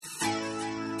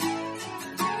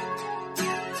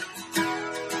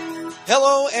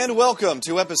Hello and welcome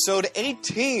to episode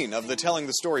 18 of the Telling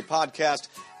the Story podcast.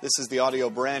 This is the audio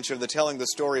branch of the Telling the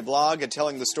Story blog at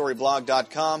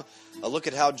tellingthestoryblog.com, a look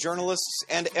at how journalists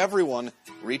and everyone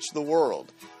reach the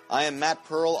world. I am Matt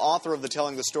Pearl, author of the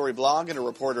Telling the Story blog and a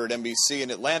reporter at NBC in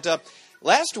Atlanta.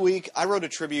 Last week, I wrote a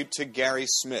tribute to Gary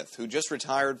Smith, who just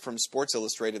retired from Sports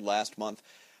Illustrated last month.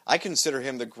 I consider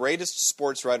him the greatest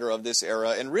sports writer of this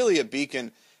era and really a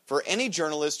beacon for any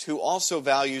journalist who also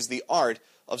values the art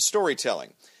of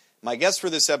storytelling. My guest for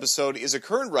this episode is a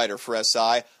current writer for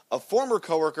SI, a former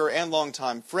coworker and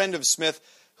longtime friend of Smith,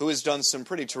 who has done some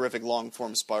pretty terrific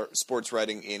long-form sports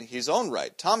writing in his own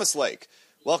right. Thomas Lake,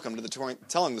 welcome to the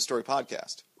Telling the Story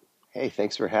podcast. Hey,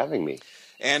 thanks for having me.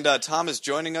 And Tom is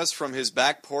joining us from his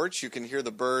back porch. You can hear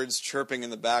the birds chirping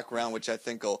in the background, which I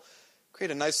think will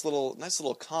create a nice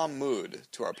little calm mood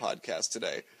to our podcast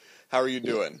today. How are you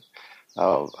doing?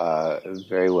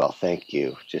 Very well, thank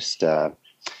you. Just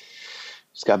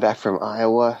got back from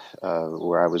Iowa,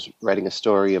 where I was writing a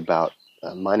story about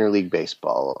minor league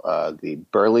baseball, the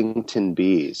Burlington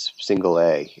Bees, single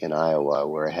A in Iowa,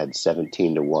 where I had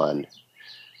 17-1,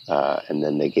 and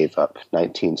then they gave up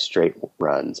 19 straight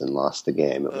runs and lost the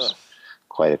game. It was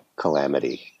quite a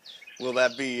calamity. Will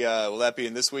that be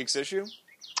in this week's issue?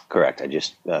 Correct. I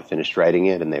just finished writing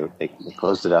it, and they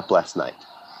closed it up last night.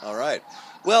 All right.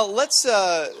 Well, let's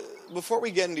before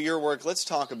we get into your work, let's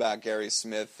talk about Gary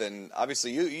Smith. And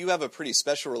obviously, you have a pretty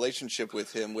special relationship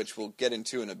with him, which we'll get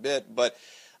into in a bit. But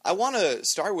I want to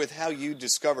start with how you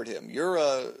discovered him. You're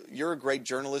a great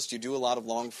journalist. You do a lot of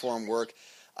long form work.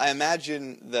 I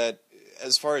imagine that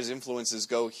as far as influences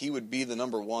go, he would be the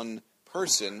number one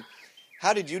person.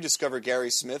 How did you discover Gary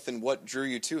Smith, and what drew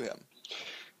you to him?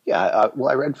 Yeah,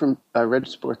 I read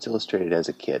Sports Illustrated as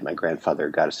a kid. My grandfather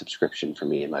got a subscription for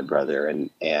me and my brother, and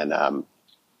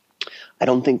I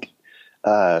don't think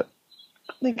as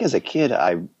a kid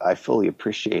I fully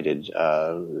appreciated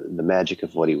the magic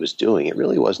of what he was doing. It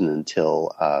really wasn't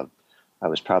until I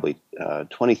was probably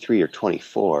 23 or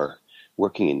 24,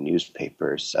 working in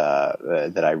newspapers,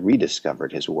 that I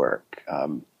rediscovered his work.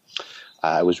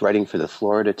 I was writing for the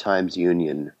Florida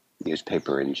Times-Union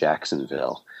newspaper in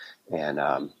Jacksonville. And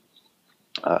a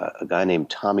guy named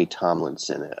Tommy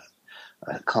Tomlinson,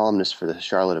 a columnist for the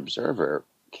Charlotte Observer,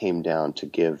 came down to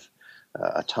give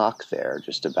a talk there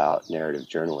just about narrative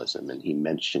journalism. And he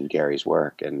mentioned Gary's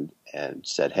work and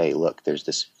said, hey, look, there's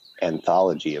this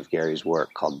anthology of Gary's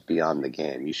work called Beyond the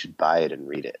Game. You should buy it and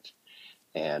read it.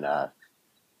 And I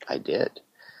did.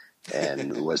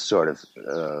 And was sort of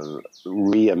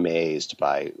re-amazed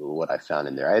by what I found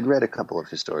in there. I had read a couple of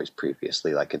his stories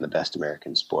previously, like in the Best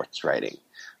American Sports Writing,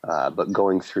 but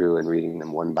going through and reading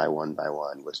them one by one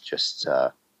was just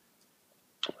a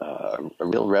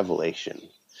real revelation.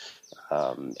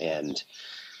 And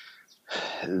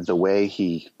the way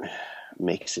he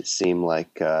makes it seem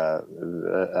like a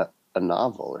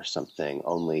novel or something,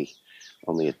 only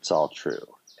it's all true.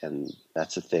 And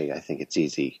that's the thing. I think it's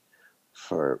easy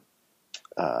for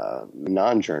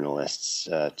non-journalists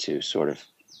to sort of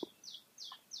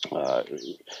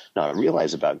not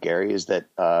realize about Gary is that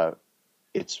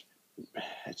it's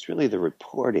really the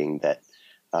reporting that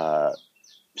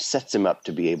sets him up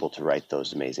to be able to write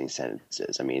those amazing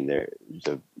sentences. I mean,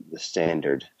 the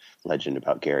standard legend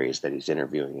about Gary is that he's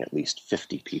interviewing at least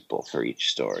 50 people for each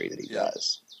story that he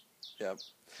does. Yep.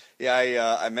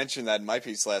 Yeah, I mentioned that in my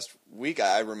piece last week.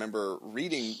 I remember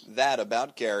reading that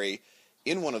about Gary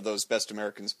in one of those Best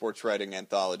American Sports Writing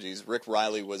anthologies. Rick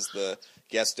Riley was the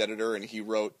guest editor, and he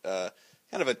wrote kind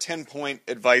of a 10-point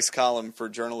advice column for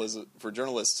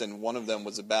journalists, and one of them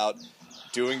was about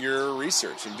doing your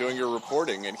research and doing your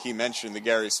reporting, and he mentioned the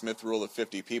Gary Smith rule of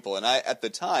 50 people. And I, at the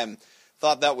time,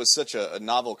 thought that was such a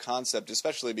novel concept,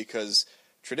 especially because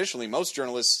traditionally most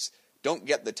journalists don't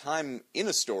get the time in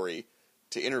a story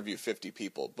to interview 50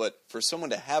 people. But for someone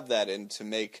to have that and to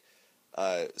make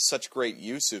such great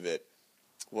use of it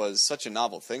was such a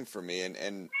novel thing for me,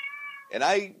 and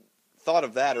I thought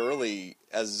of that early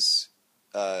as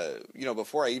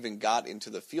before I even got into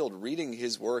the field, reading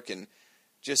his work and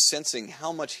just sensing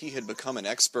how much he had become an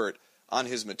expert on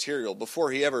his material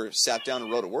before he ever sat down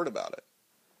and wrote a word about it.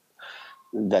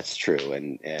 That's true,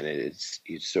 and you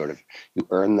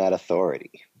earn that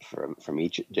authority from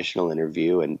each additional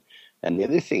interview, and the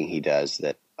other thing he does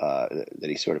that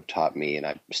he sort of taught me, and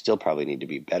I still probably need to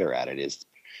be better at it, is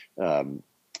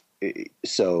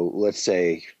so let's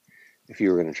say if you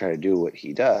were going to try to do what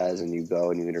he does, and you go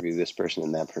and you interview this person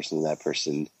and that person and that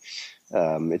person,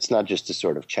 it's not just a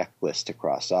sort of checklist to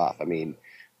cross off. I mean,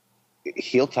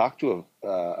 he'll talk to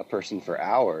a person for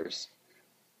hours,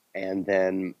 and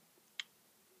then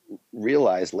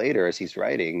realize later as he's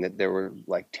writing that there were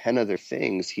like 10 other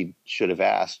things he should have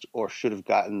asked or should have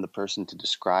gotten the person to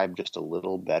describe just a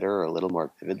little better or a little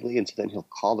more vividly. And so then he'll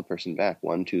call the person back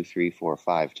 1, 2, 3, 4,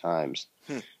 5 times.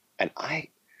 And I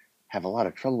have a lot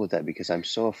of trouble with that because I'm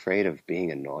so afraid of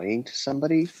being annoying to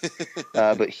somebody.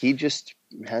 But he just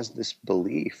has this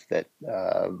belief that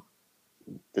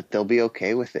they'll be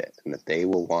okay with it and that they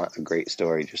will want a great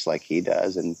story just like he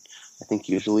does. And I think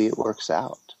usually it works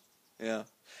out. Yeah.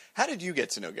 How did you get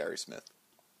to know Gary Smith?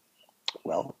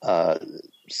 Well,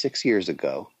 6 years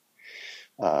ago,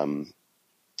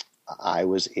 I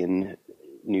was in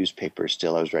newspapers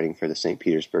still. I was writing for the St.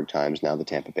 Petersburg Times, now the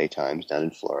Tampa Bay Times, down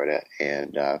in Florida.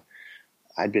 And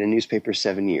I'd been in newspapers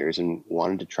 7 years and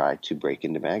wanted to try to break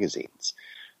into magazines.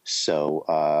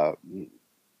 So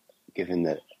given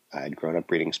that I'd grown up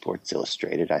reading Sports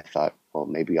Illustrated, I thought, well,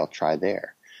 maybe I'll try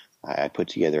there. I put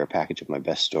together a package of my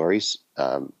best stories,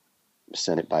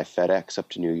 sent it by FedEx up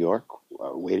to New York,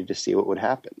 waited to see what would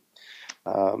happen.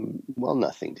 Well,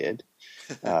 nothing did.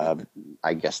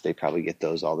 I guess they probably get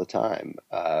those all the time.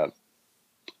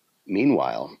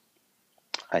 Meanwhile,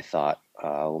 I thought,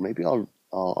 well, maybe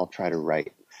I'll try to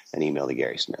write an email to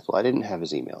Gary Smith. Well, I didn't have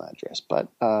his email address, but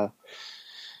I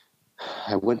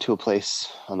went to a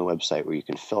place on the website where you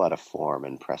can fill out a form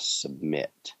and press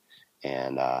submit,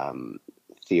 and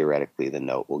theoretically the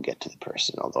note will get to the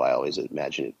person, although I always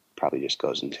imagine it probably just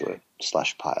goes into a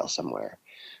slush pile somewhere.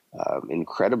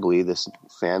 Incredibly, this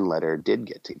fan letter did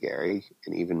get to Gary,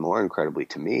 and even more incredibly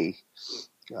to me,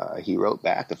 he wrote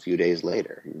back a few days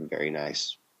later. A very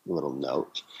nice little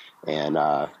note, and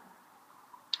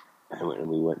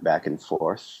we went back and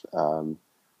forth.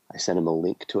 I sent him a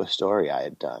link to a story I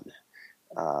had done,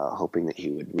 hoping that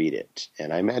he would read it.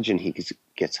 And I imagine he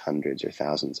gets hundreds or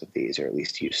thousands of these, or at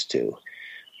least used to.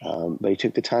 But he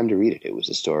took the time to read it. It was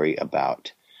a story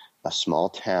about a small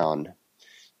town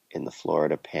in the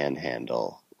Florida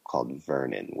Panhandle called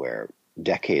Vernon, where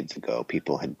decades ago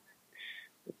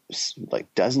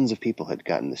dozens of people had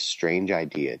gotten this strange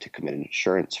idea to commit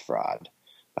insurance fraud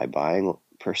by buying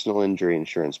personal injury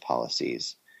insurance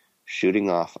policies, shooting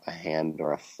off a hand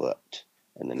or a foot,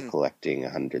 and then collecting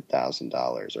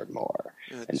 $100,000 or more.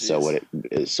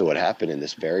 So what happened in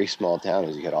this very small town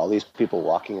is you had all these people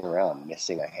walking around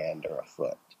missing a hand or a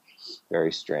foot.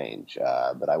 Very strange.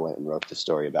 But I went and wrote the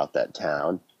story about that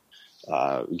town.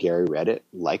 Gary read it,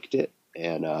 liked it,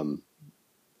 and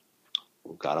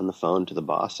got on the phone to the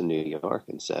boss in New York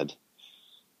and said,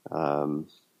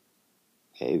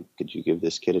 hey, could you give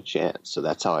this kid a chance? So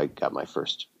that's how I got my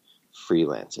first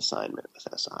freelance assignment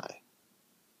with SI.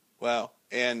 Wow.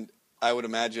 And I would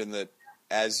imagine that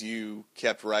as you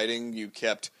kept writing, you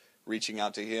kept reaching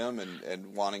out to him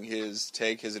and wanting his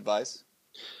advice?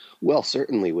 Well,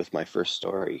 certainly with my first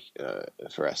story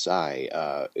for SI,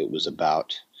 it was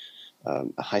about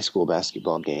a high school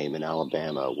basketball game in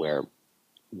Alabama where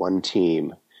one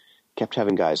team kept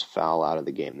having guys foul out of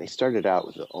the game. They started out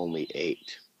with only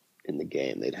 8 in the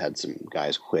game. They'd had some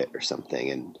guys quit or something,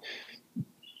 and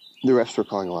the refs were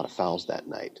calling a lot of fouls that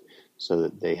night. So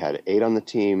that they had 8 on the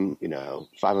team, 5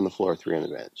 on the floor, 3 on the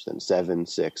bench. Then 7,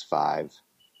 6, 5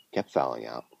 kept fouling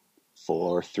out.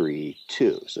 4, 3,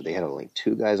 2. So they had only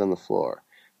 2 guys on the floor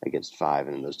against 5,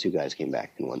 and then those 2 guys came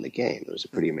back and won the game. It was a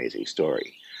pretty amazing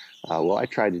story. Well, I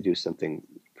tried to do something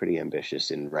pretty ambitious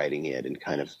in writing it and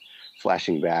kind of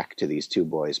flashing back to these 2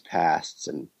 boys' pasts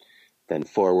and then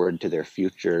forward to their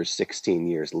future 16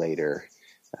 years later,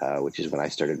 which is when I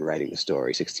started writing the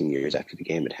story, 16 years after the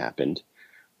game had happened.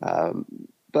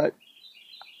 But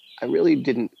I really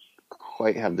didn't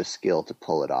quite have the skill to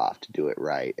pull it off, to do it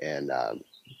right. And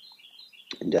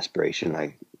in desperation,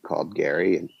 I called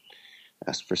Gary and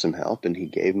asked for some help, and he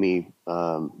gave me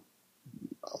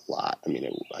a lot. I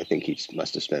mean, I think he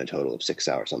must have spent a total of 6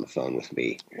 hours on the phone with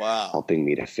me, wow, helping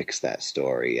me to fix that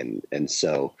story. And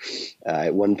so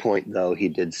at one point, though, he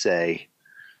did say,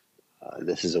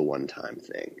 this is a one-time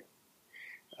thing.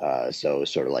 So it was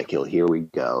sort of like, here we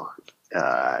go.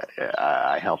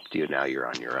 I helped you, now you're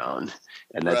on your own.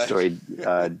 And that story,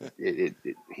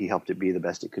 he helped it be the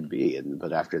best it could be.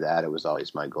 But after that, it was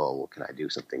always my goal, well, can I do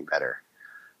something better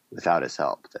without his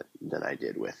help than I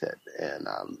did with it?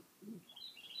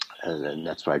 And then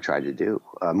that's what I tried to do.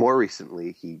 More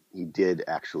recently, he did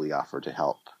actually offer to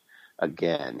help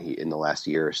again. In the last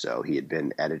year or so, he had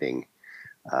been editing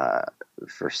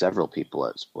for several people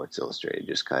at Sports Illustrated,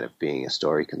 just kind of being a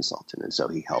story consultant. And so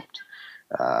he helped.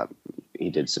 He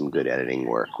did some good editing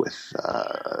work with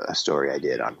a story I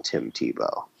did on Tim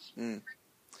Tebow. Mm.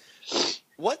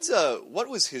 What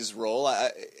was his role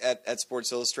at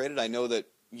Sports Illustrated? I know that,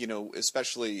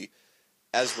 especially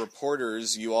as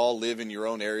reporters, you all live in your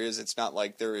own areas. It's not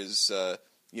like there is,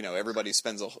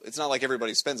 it's not like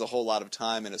everybody spends a whole lot of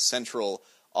time in a central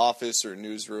office or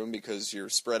newsroom because you're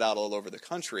spread out all over the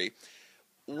country.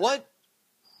 What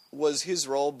was his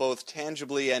role, both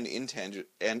tangibly and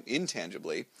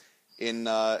intangibly, in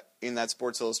that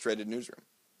Sports Illustrated newsroom?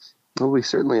 Well, we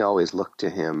certainly always looked to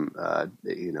him.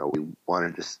 We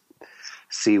wanted to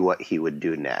see what he would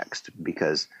do next,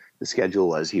 because the schedule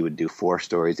was he would do 4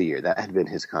 stories a year. That had been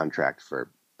his contract for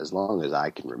as long as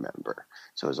I can remember.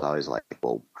 So it was always like,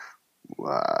 well,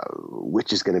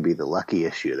 which is going to be the lucky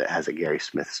issue that has a Gary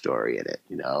Smith story in it,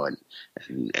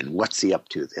 and what's he up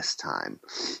to this time?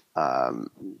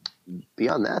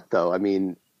 Beyond that, though, I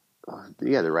mean,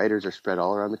 the writers are spread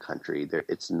all around the country.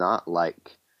 It's not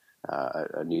like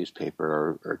a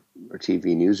newspaper or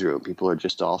TV newsroom. People are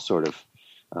just all sort of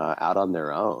out on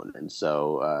their own, and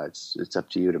so it's up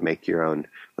to you to make your own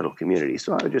little community.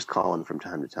 So I would just call him from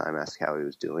time to time, ask how he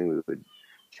was doing. We would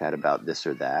chat about this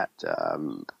or that.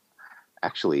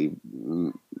 Actually,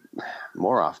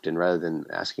 more often, rather than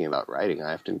asking about writing,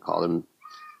 I often called him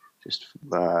just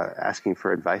asking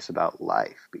for advice about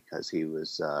life, because he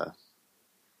was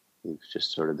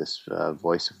just sort of this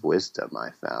voice of wisdom,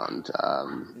 I found.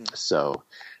 So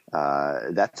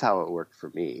that's how it worked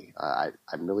for me.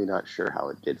 I'm really not sure how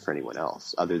it did for anyone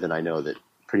else, other than I know that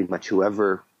pretty much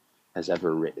whoever has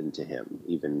ever written to him,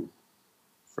 even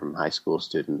from high school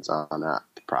students on up,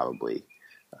 probably,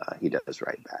 he does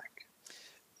write back.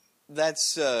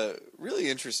 That's really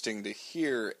interesting to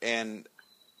hear, and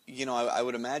I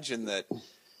would imagine that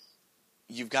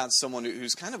you've got someone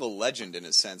who's kind of a legend in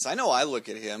a sense. I know I look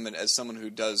at him and as someone who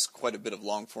does quite a bit of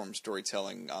long-form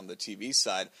storytelling on the TV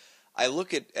side. I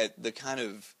look at the kind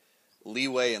of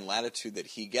leeway and latitude that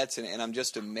he gets, and I'm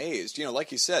just amazed.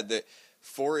 Like you said, that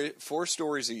 4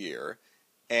 stories a year,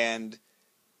 and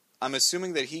I'm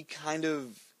assuming that he kind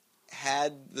of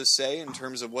had the say in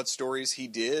terms of what stories he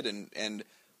did and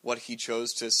what he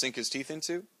chose to sink his teeth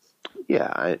into?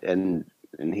 Yeah, and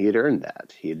he had earned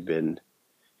that. He had been,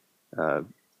 by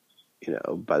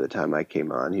the time I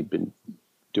came on, he'd been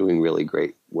doing really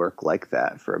great work like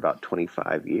that for about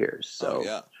 25 years.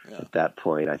 So at that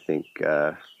point, I think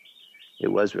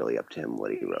it was really up to him what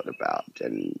he wrote about.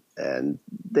 And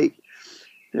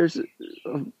there's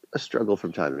a struggle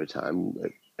from time to time.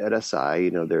 At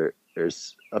SI,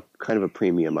 there's a kind of a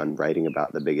premium on writing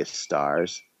about the biggest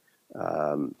stars,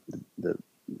 the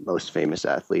most famous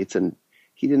athletes, and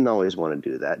he didn't always want to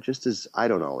do that, just as I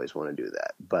don't always want to do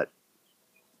that. But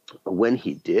when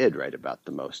he did write about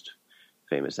the most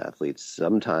famous athletes,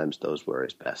 sometimes those were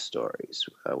his best stories.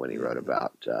 When he wrote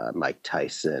about Mike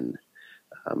Tyson,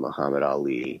 Muhammad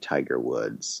Ali, Tiger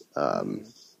Woods,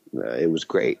 it was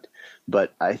great.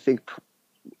 But I think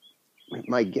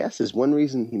my guess is one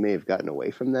reason he may have gotten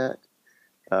away from that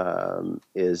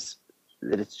is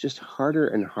that it's just harder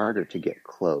and harder to get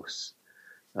close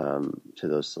to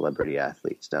those celebrity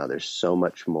athletes. Now there's so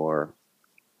much more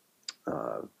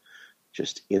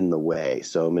just in the way,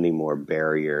 so many more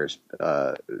barriers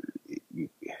to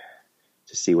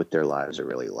see what their lives are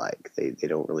really like. They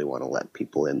don't really want to let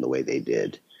people in the way they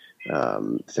did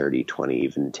 30, 20,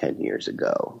 even 10 years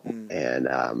ago.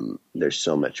 And there's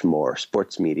so much more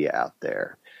sports media out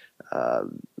there,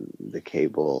 the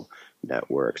cable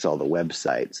networks, all the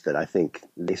websites, that I think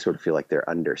they sort of feel like they're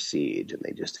under siege and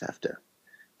they just have to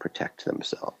protect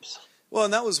themselves. Well,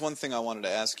 and that was one thing I wanted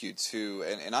to ask you too,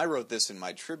 and I wrote this in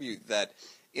my tribute, that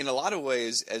in a lot of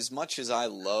ways, as much as I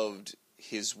loved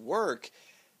his work,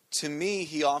 to me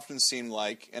he often seemed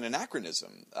like an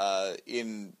anachronism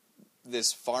in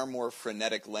this far more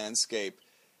frenetic landscape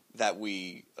that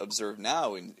we observe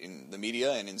now in the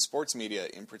media and in sports media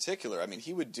in particular. I mean,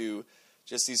 he would do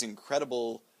just these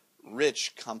incredible,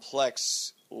 rich,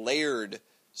 complex, layered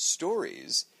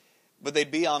stories, but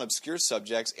they'd be on obscure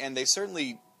subjects, and they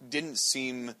certainly didn't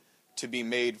seem to be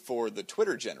made for the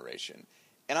Twitter generation.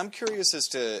 And I'm curious as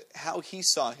to how he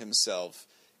saw himself,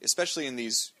 especially in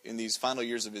these final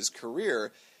years of his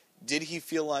career. Did he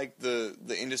feel like the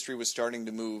industry was starting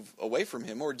to move away from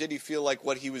him, or did he feel like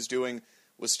what he was doing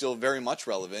was still very much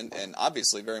relevant and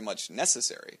obviously very much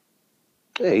necessary?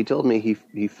 Yeah, he told me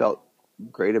he felt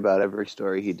great about every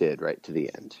story he did right to the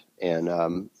end. And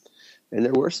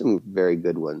there were some very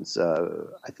good ones.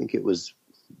 I think it was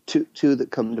two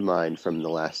that come to mind from the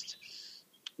last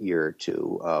year or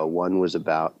two. One was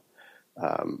about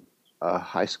a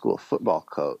high school football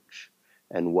coach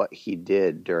and what he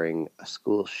did during a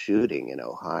school shooting in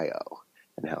Ohio,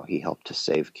 and how he helped to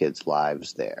save kids'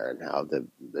 lives there, and how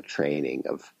the training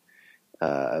of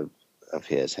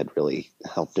his had really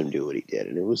helped him do what he did.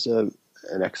 And it was an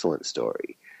excellent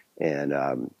story. And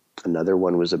another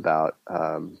one was about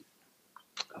a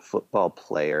football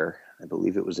player, I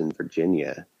believe it was in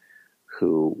Virginia,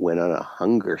 who went on a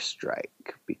hunger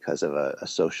strike because of a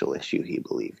social issue he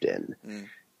believed in.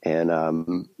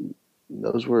 And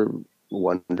those were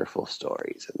wonderful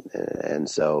stories. And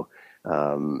so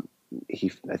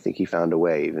I think he found a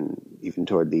way, even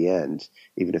toward the end,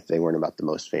 even if they weren't about the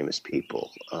most famous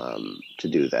people, to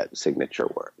do that signature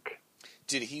work.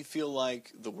 Did he feel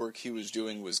like the work he was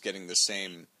doing was getting the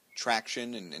same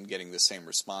traction and getting the same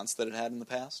response that it had in the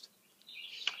past?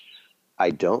 I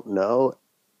don't know,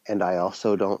 and I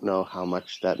also don't know how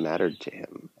much that mattered to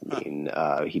him. I mean,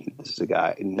 this is a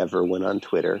guy who never went on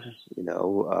Twitter.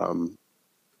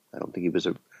 I don't think he was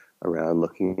around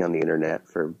looking on the internet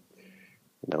for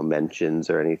mentions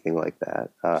or anything like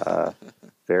that.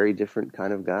 Very different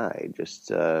kind of guy.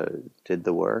 Just did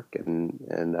the work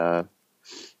and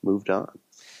moved on.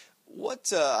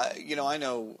 What I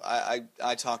know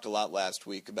I talked a lot last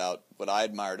week about what I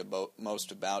admired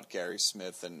most about Gary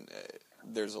Smith, and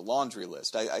there's a laundry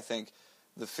list. I think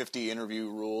the 50 interview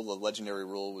rule, the legendary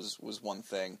rule, was one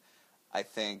thing. I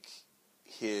think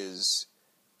his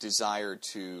desire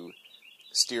to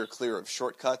steer clear of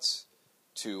shortcuts,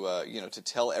 to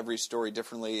tell every story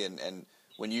differently, and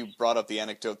when you brought up the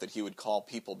anecdote that he would call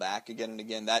people back again and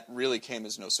again, that really came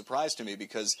as no surprise to me,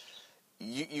 because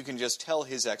you can just tell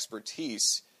his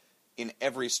expertise in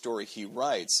every story he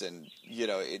writes, and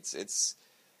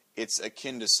it's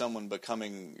akin to someone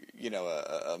becoming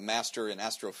a master in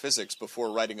astrophysics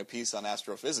before writing a piece on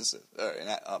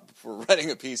before writing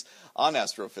a piece on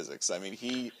astrophysics. I mean,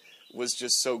 he was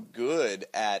just so good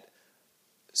at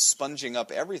sponging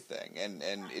up everything, and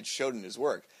it showed in his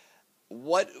work.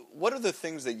 What are the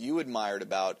things that you admired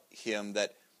about him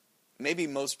that maybe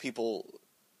most people,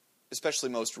 especially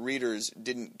most readers,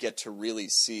 didn't get to really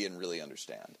see and really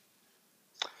understand?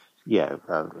 Yeah,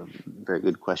 very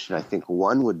good question. I think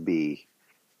one would be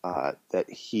that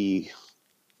he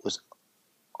was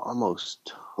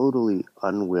almost totally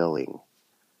unwilling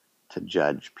to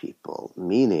judge people,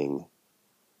 meaning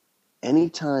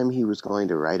anytime he was going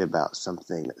to write about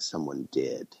something that someone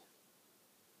did,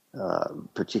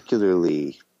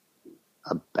 particularly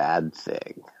a bad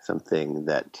thing, something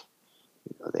that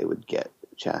they would get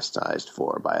chastised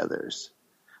for by others,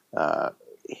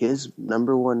 his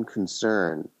number one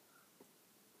concern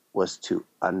was to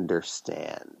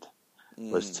understand,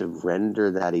 was to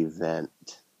render that event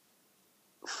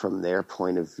from their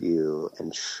point of view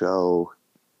and show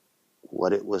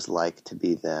what it was like to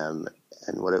be them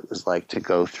and what it was like to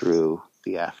go through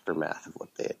the aftermath of what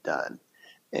they had done.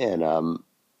 And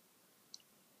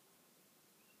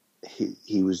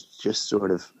he was just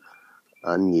sort of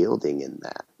unyielding in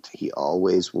that. He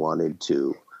always wanted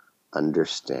to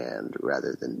understand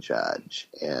rather than judge.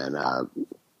 And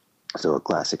so a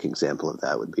classic example of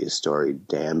that would be a story,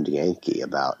 Damned Yankee,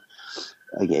 about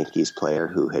a Yankees player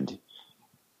who had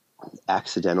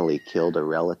accidentally killed a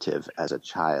relative as a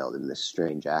child in this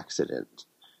strange accident,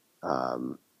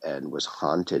 and was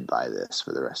haunted by this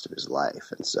for the rest of his life.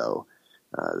 And so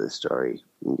the story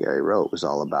Gary wrote was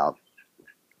all about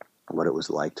what it was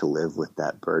like to live with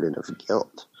that burden of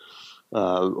guilt.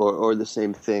 Or the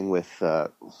same thing with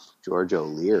George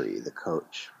O'Leary, the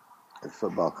coach, the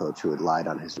football coach who had lied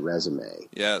on his resume.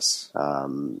 Yes.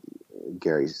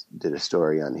 Gary did a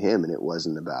story on him, and it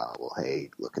wasn't about, well, hey,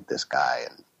 look at this guy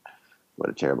and what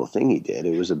a terrible thing he did.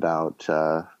 It was about,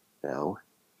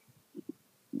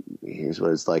 here's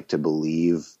what it's like to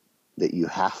believe that you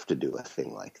have to do a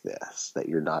thing like this, that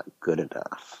you're not good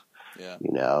enough. Yeah.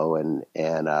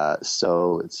 And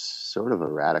so it's sort of a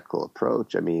radical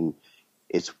approach. I mean,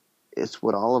 it's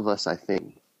what all of us, I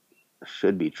think,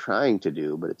 should be trying to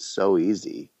do, but it's so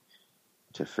easy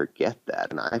to forget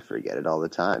that, and I forget it all the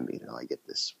time. I get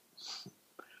this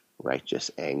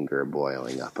righteous anger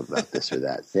boiling up about this or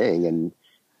that thing, and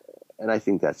I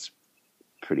think that's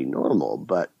pretty normal.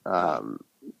 But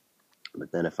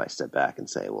then if I step back and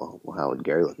say, well, how would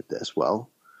Gary look at this? Well,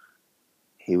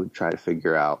 he would try to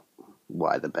figure out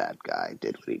why the bad guy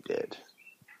did what he did.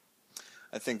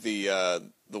 I think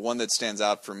the one that stands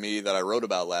out for me that I wrote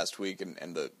about last week,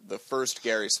 and the first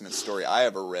Gary Smith story I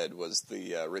ever read was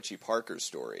the Richie Parker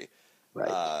story,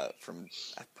 right? From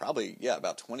probably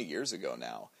about 20 years ago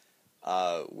now,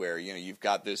 where you've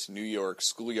got this New York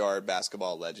schoolyard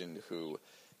basketball legend who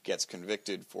gets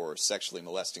convicted for sexually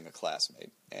molesting a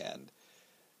classmate, and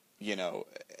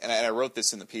I wrote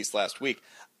this in the piece last week.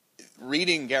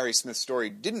 Reading Gary Smith's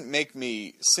story didn't make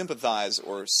me sympathize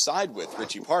or side with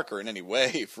Richie Parker in any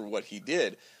way for what he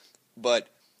did, but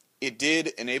it did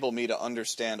enable me to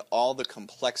understand all the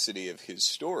complexity of his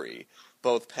story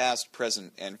both past,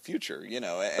 present, and future,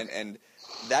 and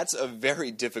that's a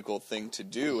very difficult thing to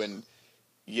do. And,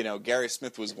 Gary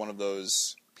Smith was one of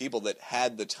those people that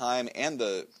had the time and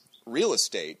the real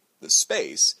estate, the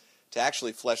space, to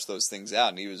actually flesh those things out.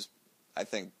 And he was, I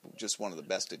think, just one of the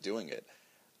best at doing it.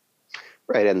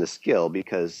 Right, and the skill,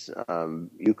 because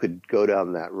you could go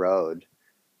down that road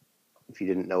if you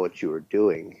didn't know what you were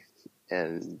doing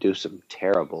and do some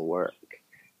terrible work,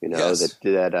 Yes.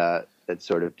 that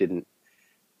sort of didn't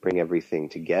bring everything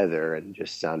together and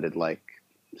just sounded like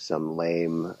some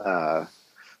lame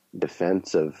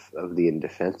defense of the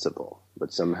indefensible.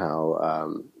 But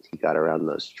somehow he got around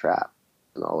those traps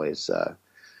and always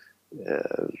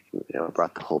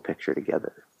brought the whole picture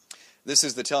together. This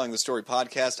is the Telling the Story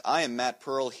podcast. I am Matt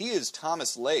Pearl. He is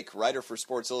Thomas Lake, writer for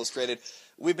Sports Illustrated.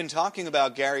 We've been talking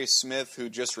about Gary Smith, who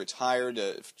just retired.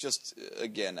 An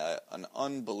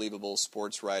unbelievable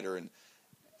sports writer, and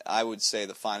I would say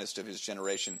the finest of his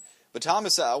generation. But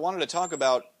Thomas, I wanted to talk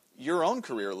about your own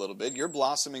career a little bit. You're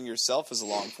blossoming yourself as a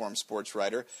long-form sports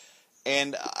writer,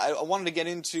 and I wanted to get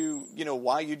into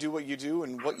why you do what you do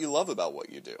and what you love about what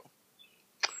you do.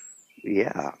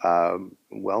 Yeah,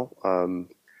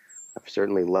 I've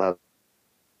certainly loved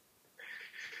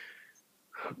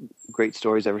great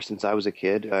stories ever since I was a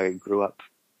kid. I grew up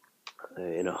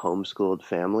in a homeschooled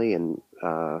family, and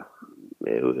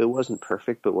it wasn't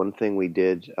perfect, but one thing we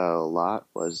did a lot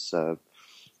was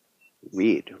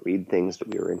read things that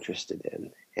we were interested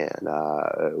in. And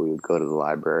we would go to the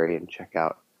library and check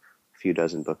out a few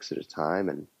dozen books at a time.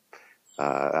 And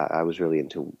I was really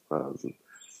into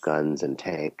guns and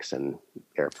tanks and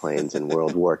airplanes and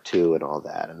World War II and all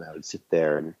that. And I would sit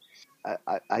there, and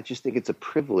I just think it's a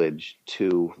privilege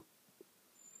to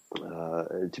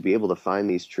be able to find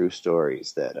these true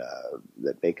stories that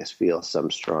make us feel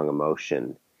some strong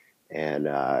emotion. And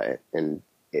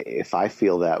if I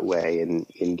feel that way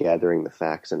in gathering the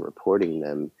facts and reporting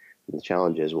them, the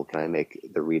challenge is, well, can I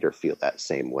make the reader feel that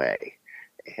same way?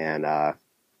 And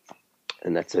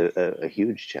that's a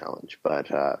huge challenge,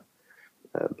 but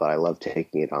I love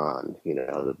taking it on.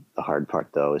 The hard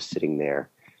part, though, is sitting there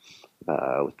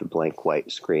with the blank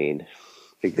white screen,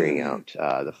 figuring out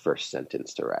the first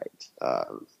sentence to write.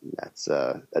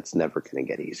 That's never going to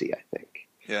get easy, I think.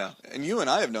 Yeah, and you and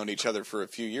I have known each other for a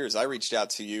few years. I reached out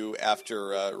to you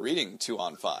after reading 2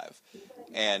 on 5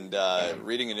 and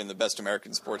reading it in the Best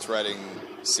American Sports Writing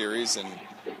series and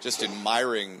just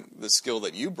admiring the skill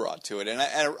that you brought to it. And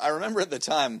I remember at the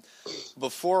time,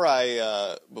 before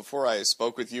I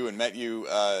spoke with you and met you,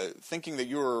 thinking that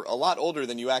you were a lot older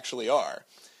than you actually are.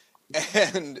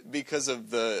 And because of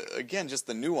just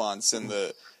the nuance and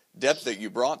the depth that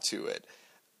you brought to it.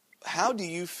 How do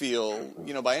you feel,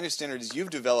 by any standards, you've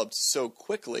developed so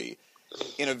quickly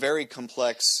in a very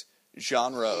complex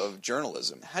genre of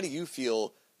journalism? How do you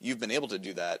feel you've been able to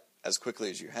do that as quickly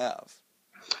as you have?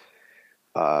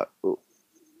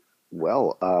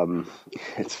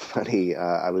 It's funny.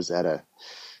 I was at a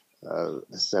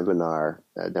seminar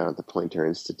down at the Poynter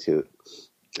Institute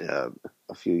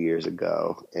a few years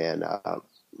ago, and I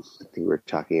think we were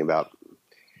talking about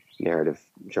narrative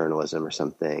journalism or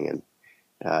something, and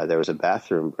there was a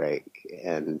bathroom break,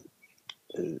 and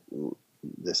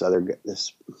this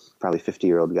probably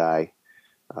 50-year-old guy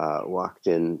walked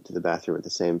into the bathroom at the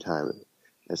same time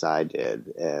as I did,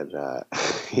 and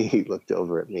he looked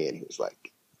over at me and he was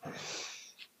like,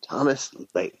 "Thomas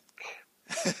Lake,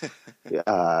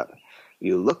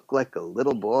 you look like a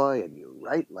little boy and you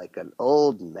write like an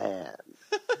old man."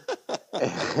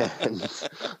 And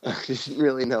I didn't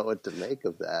really know what to make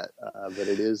of that, but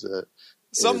it is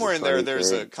somewhere in there,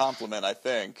 there's thing. a compliment, I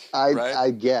think. Right?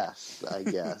 I guess. I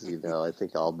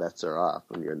think all bets are off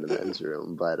when you're in the men's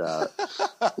room. But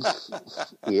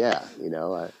yeah,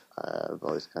 I've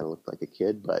always kind of looked like a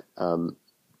kid. But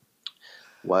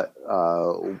why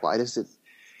does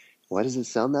it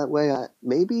sound that way?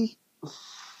 Maybe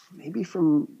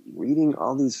from reading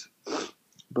all these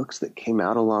books that came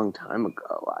out a long time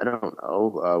ago. I don't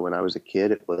know. When I was a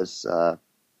kid, it was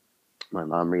my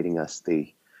mom reading us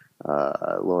the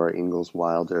Laura Ingalls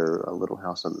Wilder A Little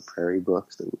House on the Prairie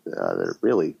books that are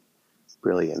really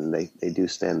brilliant. They do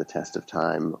stand the test of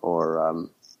time. Or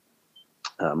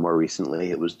more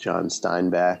recently, it was John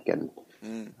Steinbeck and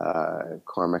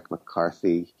Cormac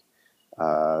McCarthy.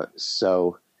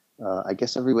 So I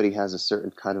guess everybody has a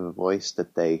certain kind of a voice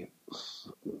that they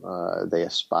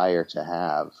aspire to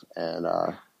have. And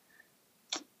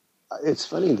it's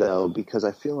funny, though, because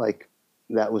I feel like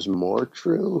that was more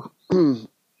true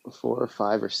 4 or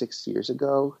 5 or 6 years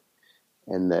ago,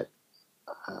 and that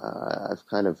I've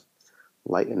kind of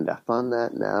lightened up on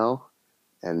that now,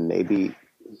 and maybe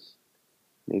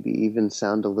maybe even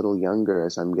sound a little younger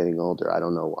as I'm getting older. I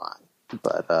don't know why,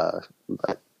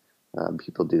 but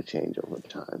people do change over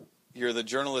time. You're the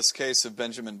journalist case of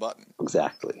Benjamin Button.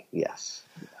 Exactly. Yes.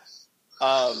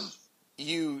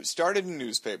 You started in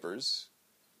newspapers,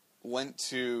 went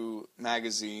to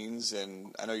magazines,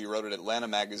 and I know you wrote at Atlanta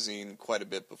Magazine quite a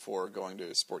bit before going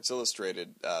to Sports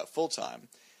Illustrated full-time.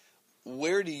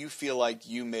 Where do you feel like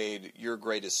you made your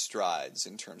greatest strides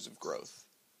in terms of growth?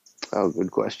 Oh, good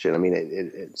question. I mean,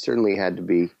 it certainly had to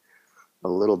be a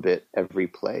little bit every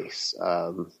place.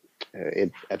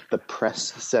 At the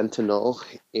Press Sentinel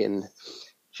in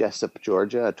Jessup,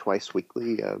 Georgia, twice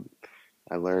weekly,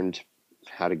 I learned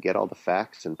how to get all the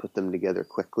facts and put them together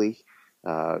quickly.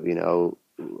 How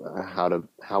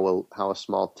a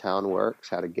small town works,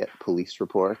 how to get police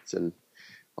reports and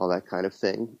all that kind of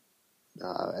thing.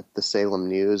 At the Salem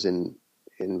News in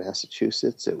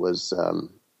Massachusetts, it was a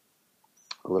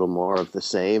little more of the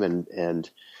same and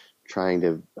trying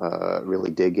to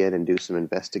really dig in and do some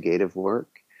investigative work.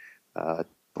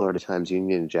 Florida Times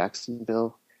Union in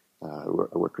Jacksonville. I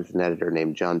worked with an editor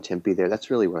named John Timpey there. That's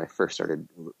really when I first started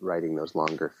writing those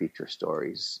longer feature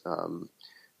stories.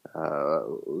 I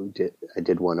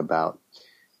did one about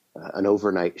an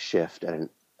overnight shift at an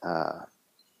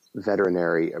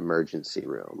veterinary emergency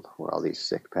room where all these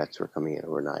sick pets were coming in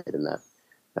overnight, and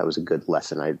that was a good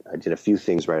lesson. I did a few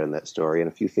things right on that story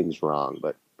and a few things wrong,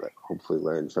 but hopefully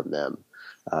learned from them.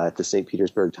 At the St.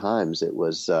 Petersburg Times, it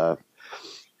was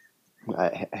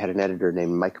I had an editor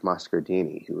named Mike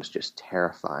Moscardini who was just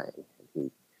terrifying.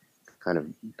 He kind of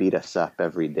beat us up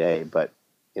every day, but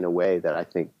in a way that I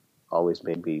think always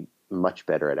made me much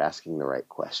better at asking the right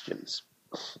questions.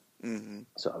 Mm-hmm.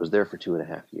 So I was there for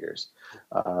 2.5 years.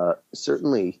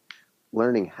 Certainly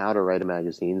learning how to write a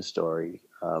magazine story,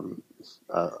 a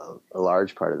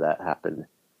large part of that happened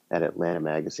at Atlanta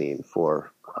Magazine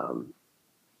for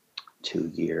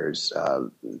 2 years.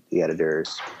 The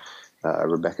editors,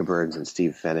 Rebecca Burns and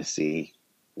Steve Fennessy,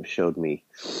 showed me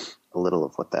a little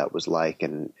of what that was like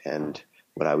and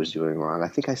what I was doing wrong. I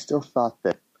think I still thought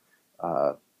that,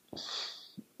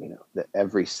 that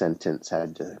every sentence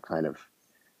had to kind of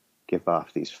give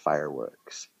off these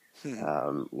fireworks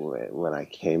when I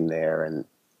came there, and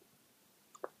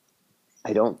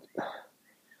I don't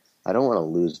want to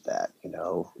lose that,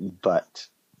 but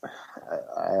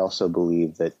I also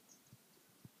believe that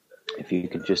if you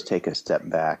could just take a step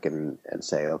back and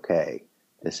say, okay,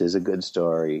 this is a good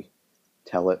story,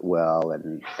 tell it well,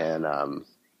 and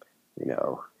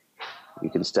you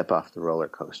can step off the roller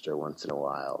coaster once in a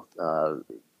while,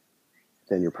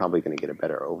 then you're probably going to get a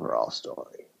better overall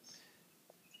story.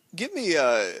 Give me,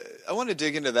 I want to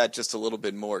dig into that just a little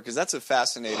bit more, because that's a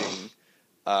fascinating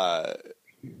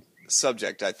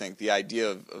subject, I think, the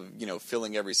idea of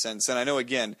filling every sentence. And I know,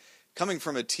 again, coming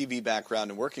from a TV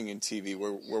background and working in TV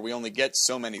where we only get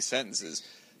so many sentences,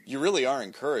 you really are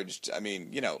encouraged. I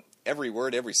mean, every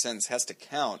word, every sentence has to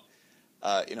count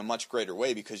in a much greater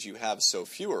way because you have so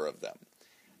fewer of them.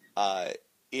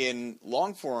 In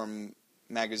long-form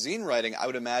magazine writing, I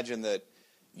would imagine that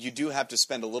you do have to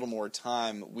spend a little more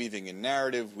time weaving in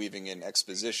narrative, weaving in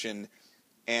exposition,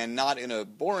 and not in a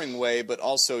boring way, but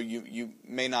also you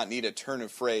may not need a turn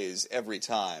of phrase every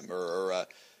time or a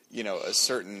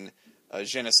certain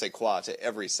je ne sais quoi to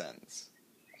every sentence.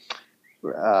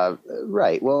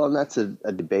 Right. Well, and that's a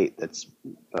debate that's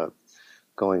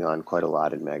going on quite a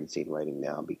lot in magazine writing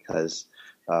now, because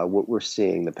what we're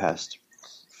seeing the past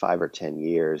 5 or 10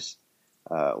 years,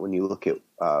 when you look at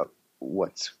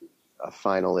what's a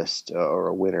finalist or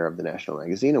a winner of the National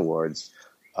Magazine Awards,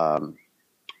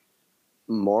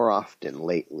 more often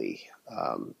lately,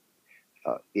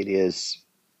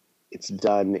 it's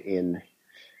done in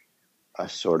a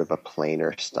sort of a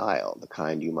plainer style, the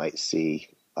kind you might see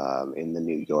in the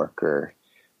New Yorker,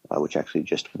 which actually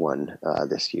just won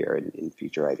this year in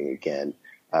feature writing again.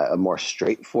 A more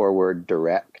straightforward,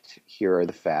 direct, here are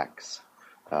the facts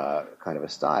kind of a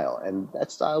style. And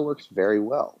that style works very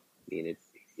well. I mean,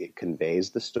 it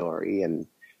conveys the story and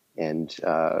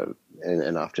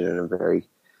often in a very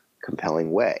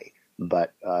compelling way.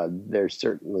 But there's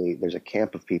a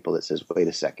camp of people that says, wait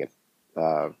a second,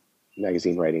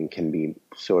 magazine writing can be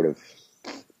sort of,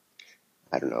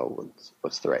 I don't know,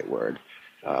 what's the right word,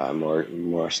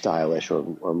 more stylish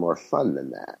or more fun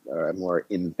than that, or more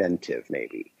inventive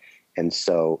maybe. And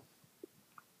so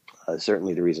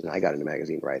certainly the reason I got into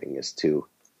magazine writing is to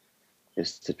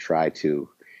try to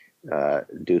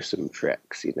do some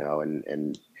tricks,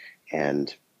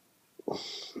 and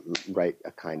write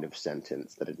a kind of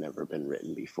sentence that had never been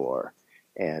written before.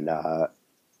 And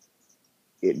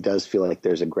it does feel like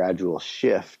there's a gradual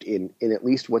shift in at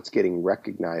least what's getting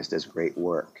recognized as great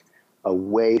work,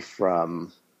 away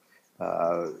from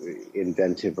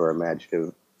inventive or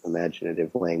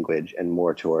imaginative language, and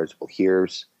more towards, well,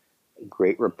 here's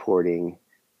great reporting,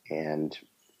 and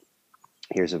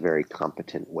here's a very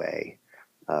competent way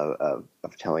of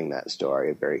telling that story,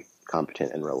 a very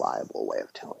competent and reliable way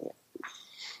of telling it.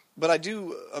 But I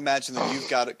do imagine that you've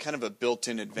got kind of a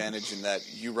built-in advantage in that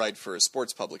you write for a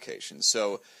sports publication.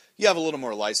 So you have a little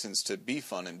more license to be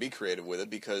fun and be creative with it,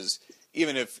 because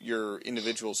even if your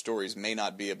individual stories may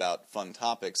not be about fun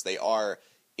topics, they are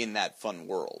in that fun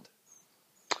world.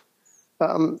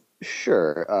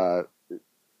 Sure.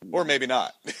 Or maybe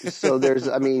not. So there's,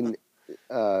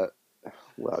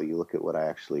 well, you look at what I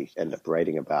actually end up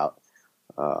writing about.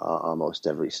 Almost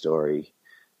every story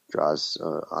draws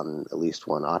on at least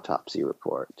one autopsy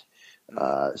report.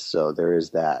 So there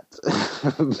is that.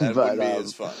 That wouldn't be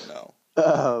as fun, no.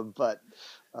 But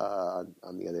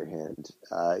on the other hand,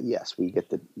 yes, we get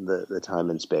the time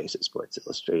and space at Sports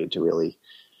Illustrated to really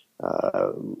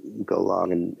go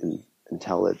along and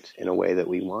tell it in a way that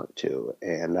we want to.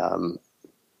 And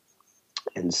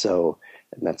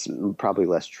that's probably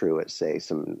less true at, say,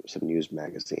 some news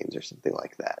magazines or something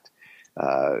like that.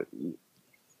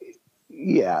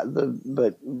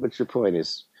 But your point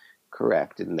is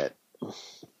correct in that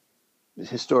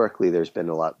historically there's been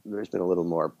a little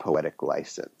more poetic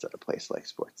license at a place like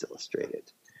Sports Illustrated.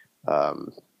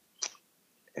 Who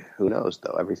knows,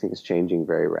 though? Everything is changing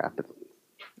very rapidly.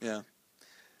 Yeah.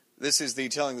 This is the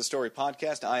Telling the Story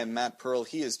podcast. I am Matt Pearl.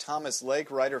 He is Thomas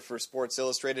Lake, writer for Sports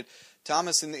Illustrated.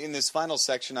 Thomas, in this final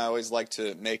section, I always like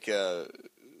to make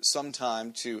some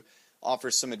time to offer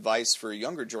some advice for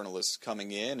younger journalists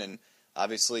coming in. And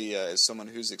obviously, as someone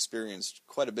who's experienced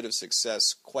quite a bit of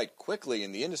success quite quickly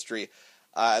in the industry,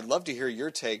 I'd love to hear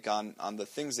your take on the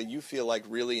things that you feel like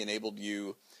really enabled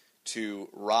you to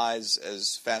rise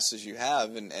as fast as you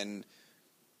have and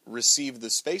receive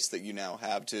the space that you now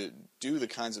have to do the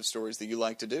kinds of stories that you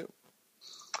like to do.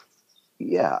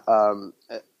 Yeah, I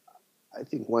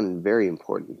think one very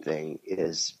important thing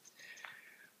is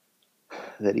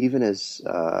that even as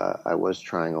I was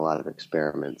trying a lot of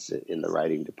experiments in the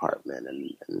writing department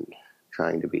and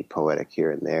trying to be poetic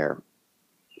here and there,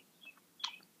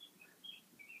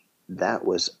 that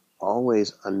was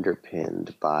always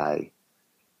underpinned by,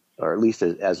 or at least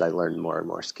as I learned more and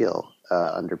more skill,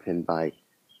 underpinned by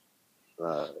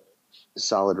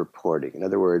solid reporting. In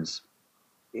other words,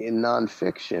 in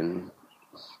nonfiction,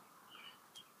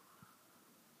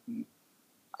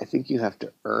 I think you have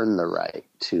to earn the right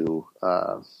to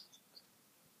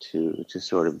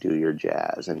sort of do your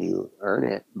jazz, and you earn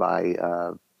it by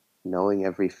knowing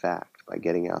every fact, by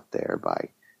getting out there, by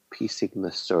piecing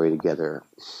the story together,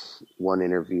 one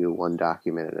interview, one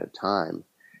document at a time.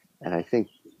 And I think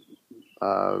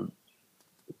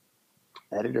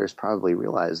editors probably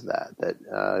realize that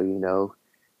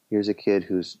here's a kid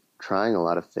who's trying a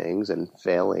lot of things and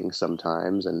failing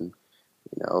sometimes, and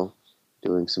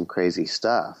doing some crazy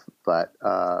stuff, but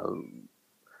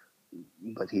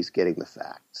he's getting the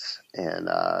facts and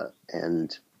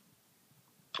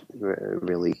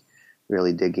really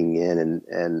digging in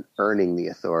and earning the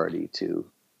authority to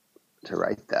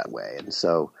write that way. And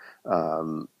so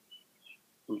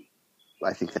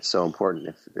I think that's so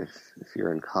important if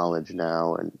you're in college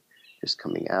now and just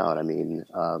coming out. I mean,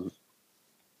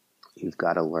 you've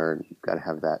got to learn, you've got to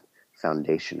have that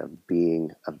foundation of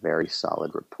being a very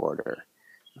solid reporter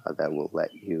that will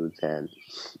let you then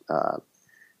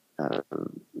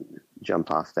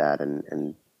jump off that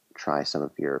and try some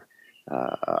of your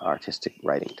artistic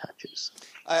writing touches.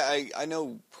 I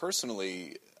know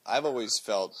personally, I've always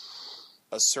felt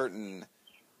a certain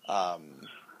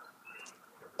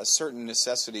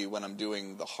necessity when I'm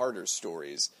doing the harder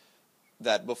stories,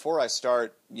 that before I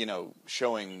start,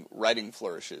 showing writing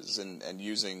flourishes and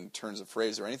using turns of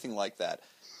phrase or anything like that,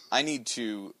 I need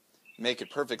to make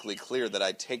it perfectly clear that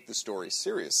I take the story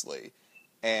seriously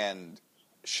and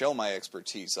show my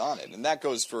expertise on it. And that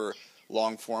goes for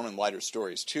long form and lighter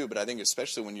stories too, but I think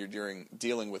especially when you're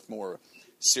dealing with more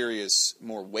serious,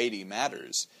 more weighty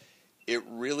matters, it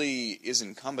really is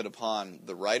incumbent upon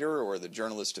the writer or the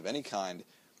journalist of any kind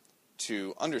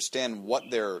to understand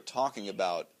what they're talking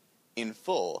about in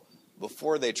full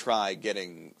before they try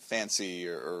getting fancy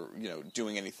or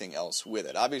doing anything else with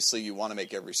it. Obviously, you want to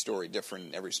make every story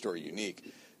different, every story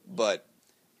unique, but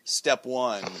step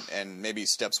one and maybe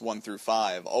steps 1 through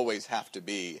 5 always have to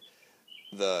be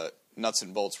the nuts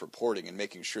and bolts reporting and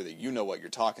making sure that you know what you're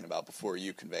talking about before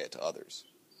you convey it to others.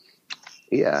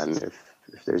 Yeah, and if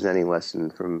there's any lesson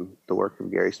from the work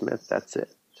of Gary Smith, that's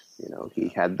it. He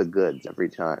had the goods every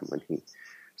time when he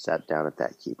sat down at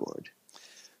that keyboard.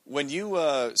 When you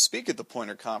speak at the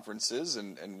Poynter conferences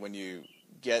and when you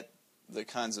get the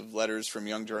kinds of letters from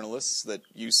young journalists that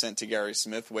you sent to Gary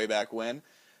Smith way back when,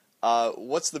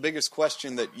 what's the biggest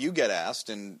question that you get asked,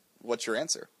 and what's your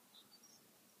answer?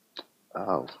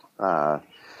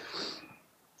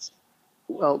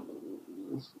 Well,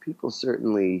 people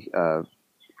certainly, I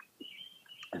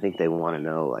think they want to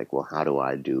know, like, well, how do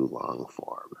I do long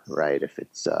form, right? If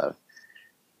it's a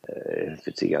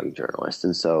young journalist.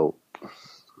 And so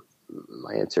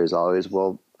my answer is always,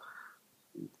 well,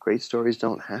 great stories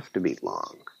don't have to be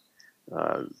long.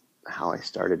 How I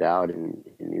started out in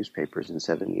newspapers in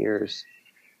 7 years,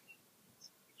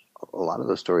 a lot of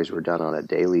those stories were done on a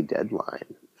daily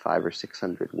deadline, 500 or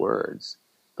 600 words,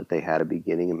 but they had a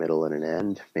beginning, a middle, and an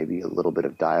end, maybe a little bit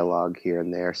of dialogue here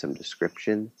and there, some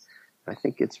description. I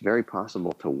think it's very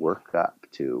possible to work up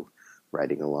to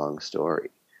writing a long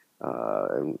story.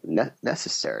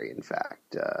 Necessary, in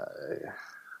fact.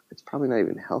 It's probably not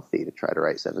even healthy to try to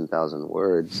write 7,000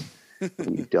 words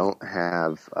when you don't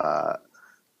have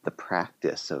the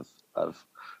practice of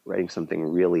writing something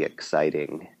really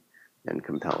exciting and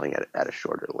compelling at a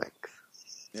shorter length.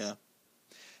 Yeah.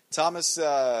 Thomas,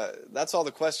 that's all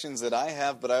the questions that I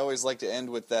have, but I always like to end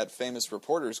with that famous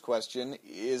reporter's question.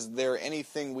 Is there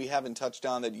anything we haven't touched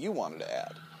on that you wanted to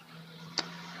add?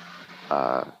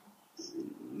 I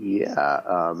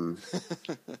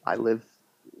live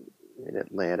in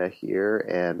Atlanta here,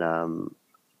 and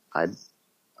I'm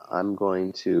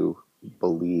going to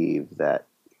believe that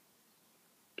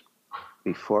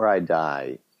before I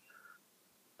die,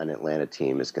 an Atlanta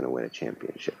team is going to win a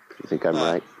championship. Do you think I'm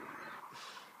right?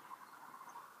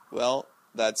 Well,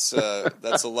 that's a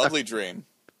lovely dream.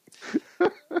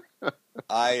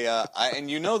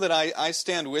 And you know that I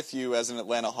stand with you as an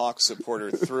Atlanta Hawks supporter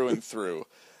through and through.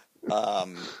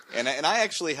 And I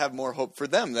actually have more hope for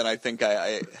them than I think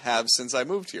I have since I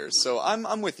moved here. So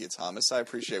I'm with you, Thomas. I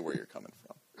appreciate where you're coming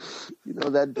from.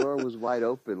 That door was wide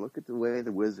open. Look at the way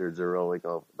the Wizards are rolling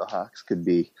over. The Hawks could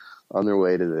be on their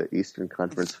way to the Eastern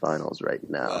Conference Finals right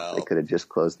now. Well, they could have just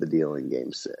closed the deal in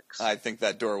Game 6. I think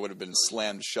that door would have been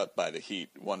slammed shut by the Heat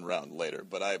one round later.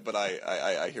 But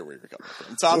I hear where you're coming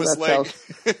from. Thomas Lake.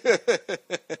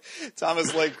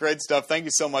 Thomas Lake, great stuff. Thank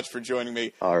you so much for joining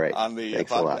me on the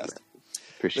Thanks podcast. A lot,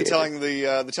 appreciate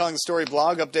the Telling the Story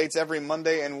blog updates every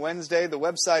Monday and Wednesday. The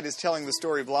website is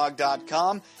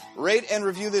tellingthestoryblog.com. Rate and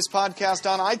review this podcast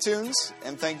on iTunes.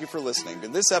 And thank you for listening to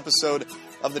this episode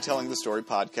of the Telling the Story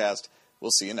podcast. We'll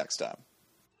see you next time.